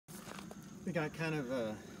We got kind of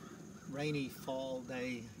a rainy fall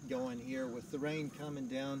day going here with the rain coming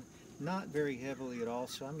down, not very heavily at all,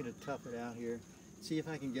 so I'm going to tough it out here, see if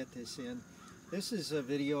I can get this in. This is a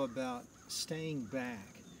video about staying back.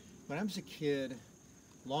 When I was a kid,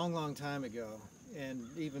 long time ago, and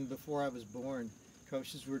even before I was born,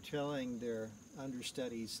 coaches were telling their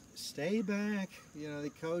understudies, stay back. You know, the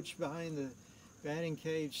coach behind the batting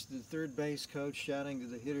cage, the third base coach shouting to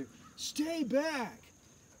the hitter, stay back.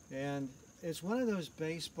 And it's one of those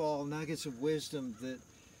baseball nuggets of wisdom that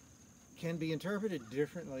can be interpreted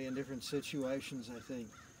differently in different situations, I think.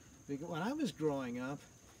 Because when I was growing up,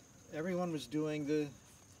 everyone was doing the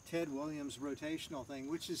Ted Williams rotational thing,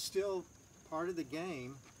 which is still part of the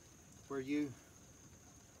game, where you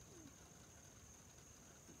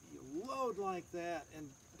load like that, and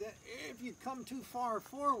that, if you come too far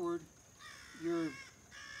forward, you're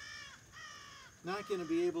not going to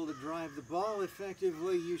be able to drive the ball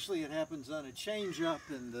effectively. Usually it happens on a changeup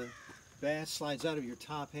and the bat slides out of your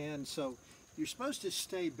top hand, so you're supposed to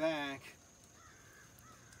stay back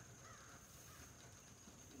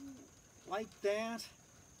like that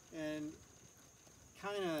and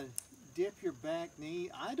kind of dip your back knee.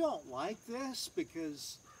 I don't like this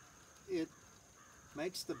because it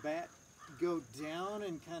makes the bat go down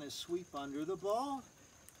and kind of sweep under the ball,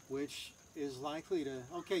 which is likely to,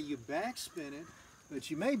 okay, you backspin it, but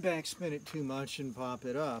you may backspin it too much and pop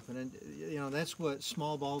it up. And, you know, that's what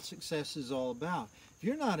small ball success is all about. If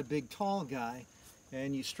you're not a big, tall guy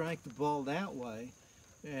and you strike the ball that way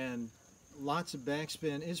and lots of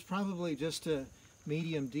backspin, it's probably just a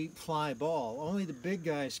medium, deep fly ball. Only the big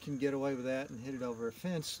guys can get away with that and hit it over a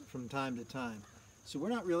fence from time to time. So we're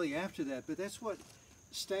not really after that, but that's what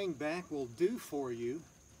staying back will do for you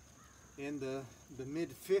in the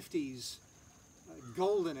mid-50s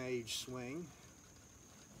golden age swing.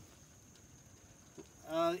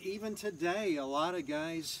 Even today, a lot of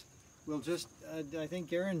guys will just, I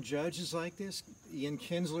think Aaron Judge is like this, Ian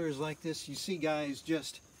Kinsler is like this. You see guys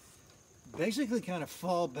just basically kind of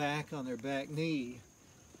fall back on their back knee,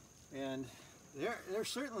 and they're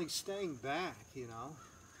certainly staying back, you know.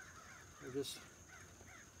 They're just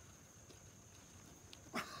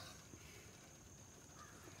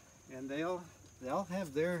and they'll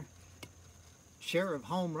have their share of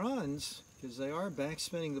home runs because they are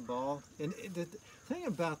backspinning the ball. And the thing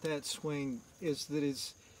about that swing is that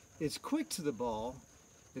it's quick to the ball.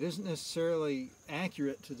 It isn't necessarily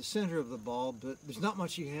accurate to the center of the ball, but there's not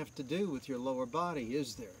much you have to do with your lower body,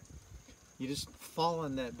 is there? You just fall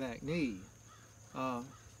on that back knee.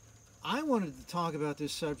 I wanted to talk about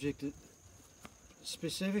this subject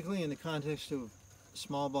specifically in the context of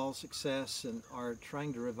small ball success and are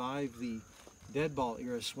trying to revive the Deadball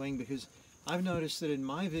Era swing, because I've noticed that in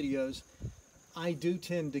my videos I do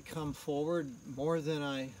tend to come forward more than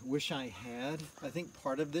I wish I had. I think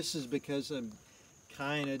part of this is because I'm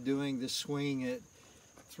kind of doing the swing at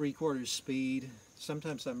 3/4 speed.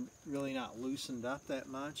 Sometimes I'm really not loosened up that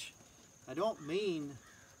much. I don't mean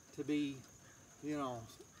to be, you know,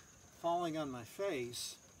 falling on my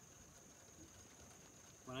face.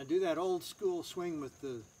 When I do that old school swing with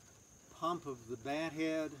the pump of the bat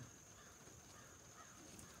head,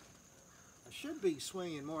 I should be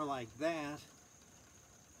swinging more like that.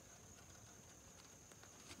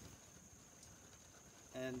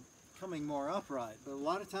 And coming more upright. But a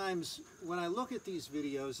lot of times when I look at these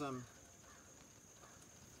videos, I'm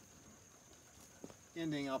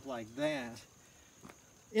ending up like that.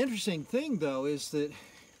 Interesting thing though is that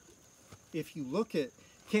if you look at,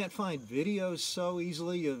 can't find videos so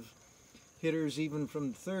easily of hitters even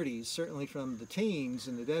from the 30s, certainly from the teens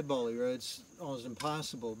in the Deadball Era, it's almost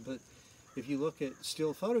impossible. But if you look at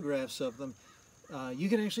still photographs of them, you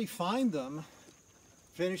can actually find them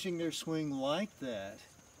finishing their swing like that.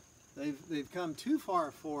 They've come too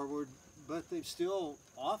far forward, but they've still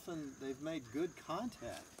they've made good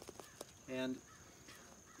contact. And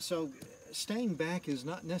so staying back is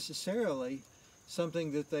not necessarily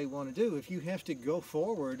something that they want to do. If you have to go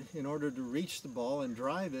forward in order to reach the ball and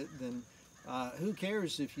drive it, then who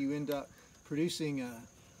cares if you end up producing a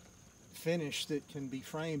finish that can be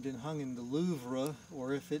framed and hung in the Louvre,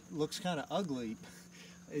 or if it looks kind of ugly.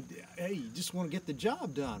 Hey, you just want to get the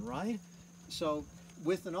job done, right? So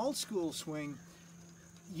with an old school swing,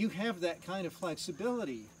 you have that kind of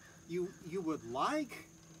flexibility. You would like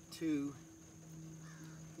to,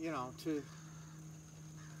 you know, to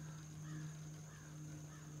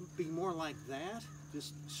be more like that,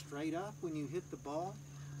 just straight up when you hit the ball.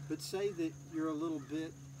 But say that you're a little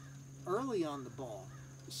bit early on the ball.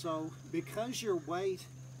 So because your weight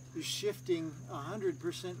is shifting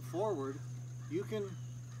 100% forward, you can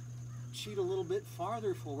cheat a little bit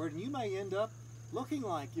farther forward, and you may end up looking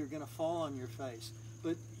like you're going to fall on your face.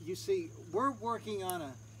 But you see, we're working on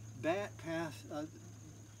a bat path.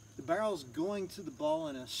 The barrel's going to the ball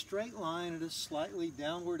in a straight line at a slightly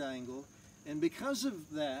downward angle, and because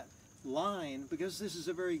of that line, because this is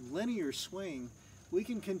a very linear swing, we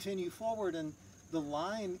can continue forward, and the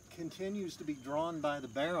line continues to be drawn by the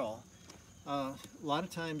barrel. A lot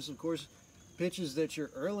of times, of course, pitches that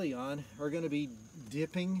you're early on are going to be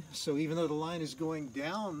dipping, so even though the line is going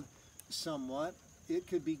down somewhat, it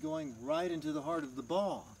could be going right into the heart of the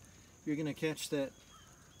ball. You're going to catch that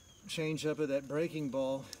change up of that breaking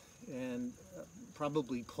ball and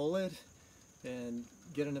probably pull it and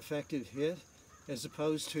get an effective hit, as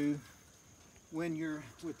opposed to when you're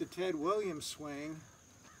with the Ted Williams swing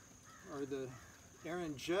or the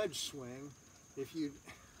Aaron Judge swing. If you,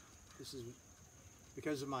 this is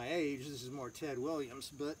because of my age, this is more Ted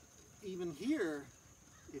Williams, but even here,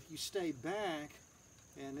 if you stay back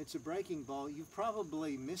and it's a breaking ball, you've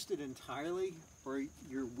probably missed it entirely, or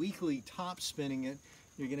you're weakly top spinning it,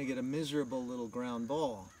 you're going to get a miserable little ground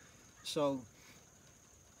ball. So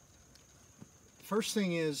first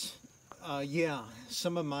thing is, yeah,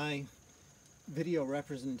 some of my video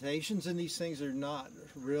representations and these things are not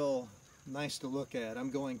real nice to look at.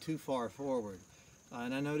 I'm going too far forward.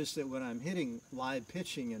 And I noticed that when I'm hitting live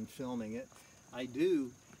pitching and filming it, I do,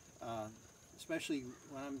 especially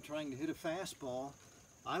when I'm trying to hit a fastball,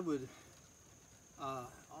 I would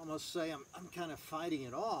almost say I'm kind of fighting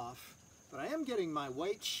it off, but I am getting my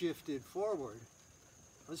weight shifted forward.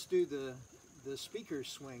 Let's do the speaker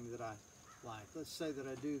swing that I like. Let's say that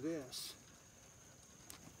I do this.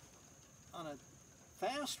 On a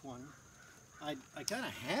fast one, I kind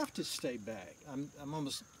of have to stay back. I'm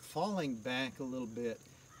almost falling back a little bit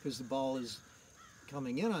because the ball is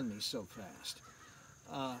coming in on me so fast.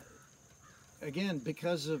 Again,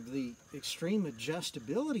 because of the extreme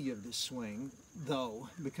adjustability of this swing, though,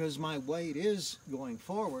 because my weight is going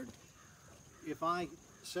forward, if I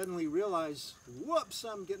suddenly realize, whoops,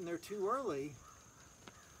 I'm getting there too early,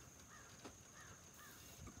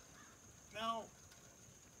 now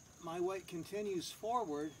my weight continues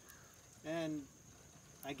forward, and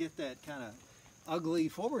I get that kind of ugly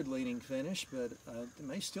forward-leaning finish, but it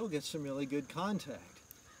may still get some really good contact.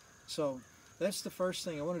 So that's the first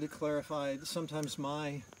thing I wanted to clarify. Sometimes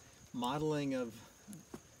my modeling of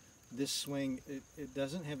this swing, it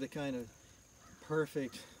doesn't have the kind of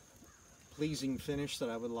perfect, pleasing finish that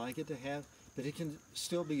I would like it to have, but it can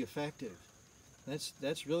still be effective.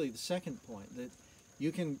 That's really the second point, that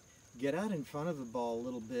you can get out in front of the ball a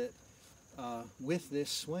little bit with this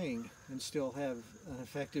swing and still have an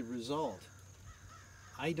effective result.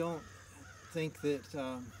 I don't think you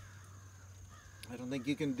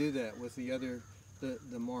can do that with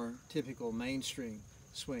the more typical mainstream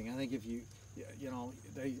swing. I think if you know,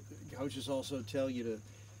 coaches also tell you to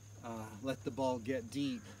let the ball get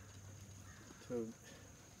deep, to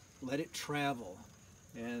let it travel,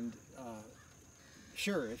 and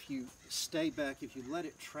sure, if you stay back, if you let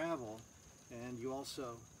it travel, and you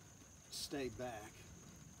also stay back,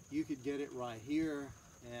 you could get it right here,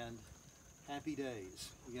 and happy days.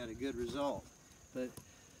 You got a good result. But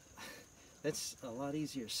that's a lot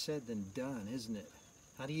easier said than done, isn't it?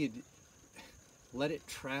 How do you let it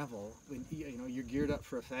travel when you're geared up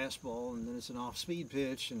for a fastball, and then it's an off-speed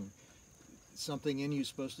pitch, and something in you is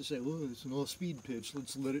supposed to say, "Oh, it's an off-speed pitch.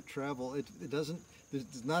 Let's let it travel." It doesn't.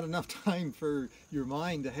 There's not enough time for your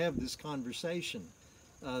mind to have this conversation.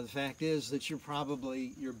 The fact is that your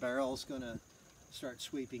barrel's going to start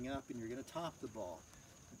sweeping up, and you're going to top the ball.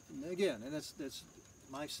 And again, and that's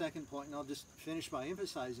my second point, and I'll just finish by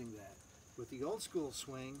emphasizing that. With the old school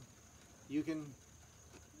swing, you can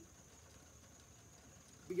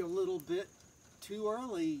be a little bit too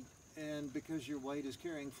early, and because your weight is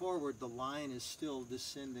carrying forward, the line is still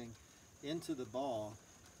descending into the ball,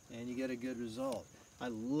 and you get a good result. I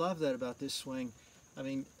love that about this swing. I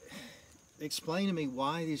mean, explain to me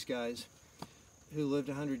why these guys who lived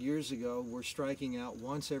 100 years ago were striking out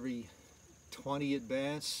once every 20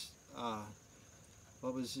 at-bats.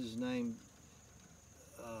 What was his name?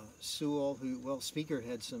 Sewell, Speaker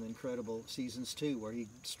had some incredible seasons too, where he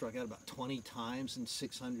struck out about 20 times in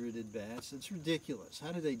 600 at-bats. It's ridiculous.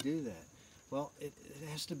 How did they do that? Well, it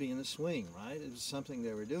has to be in the swing, right? It was something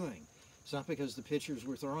they were doing. It's not because the pitchers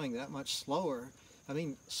were throwing that much slower. I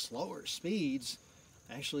mean, slower speeds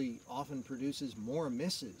actually often produces more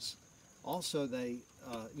misses. Also, they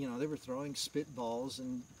were throwing spit balls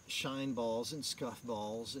and shine balls and scuff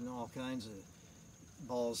balls and all kinds of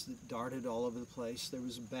balls that darted all over the place. There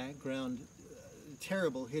was a background,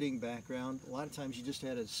 terrible hitting background. A lot of times you just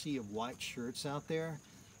had a sea of white shirts out there,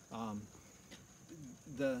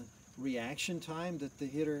 The reaction time that the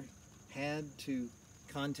hitter had to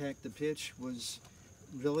contact the pitch was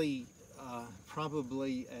really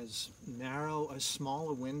probably as narrow, as small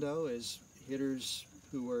a window as hitters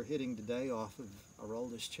who were hitting today off of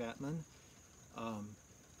Aroldis Chapman.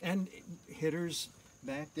 And hitters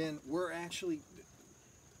back then were actually,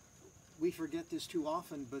 we forget this too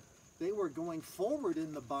often, but they were going forward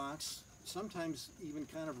in the box, sometimes even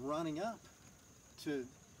kind of running up to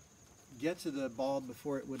get to the ball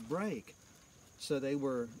before it would break. So they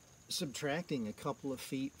were subtracting a couple of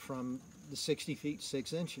feet from the 60 feet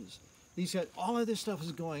 6 inches. These guys, all of this stuff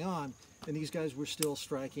was going on, and these guys were still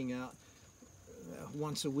striking out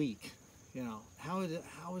once a week. You know, how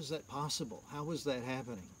is that possible? How was that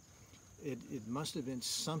happening? It must have been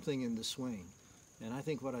something in the swing. And I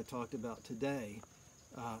think what I talked about today,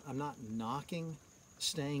 I'm not knocking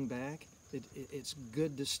staying back. It's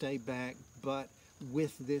good to stay back, but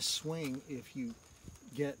with this swing, if you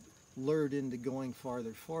get lured into going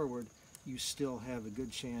farther forward, you still have a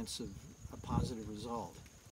good chance of a positive result.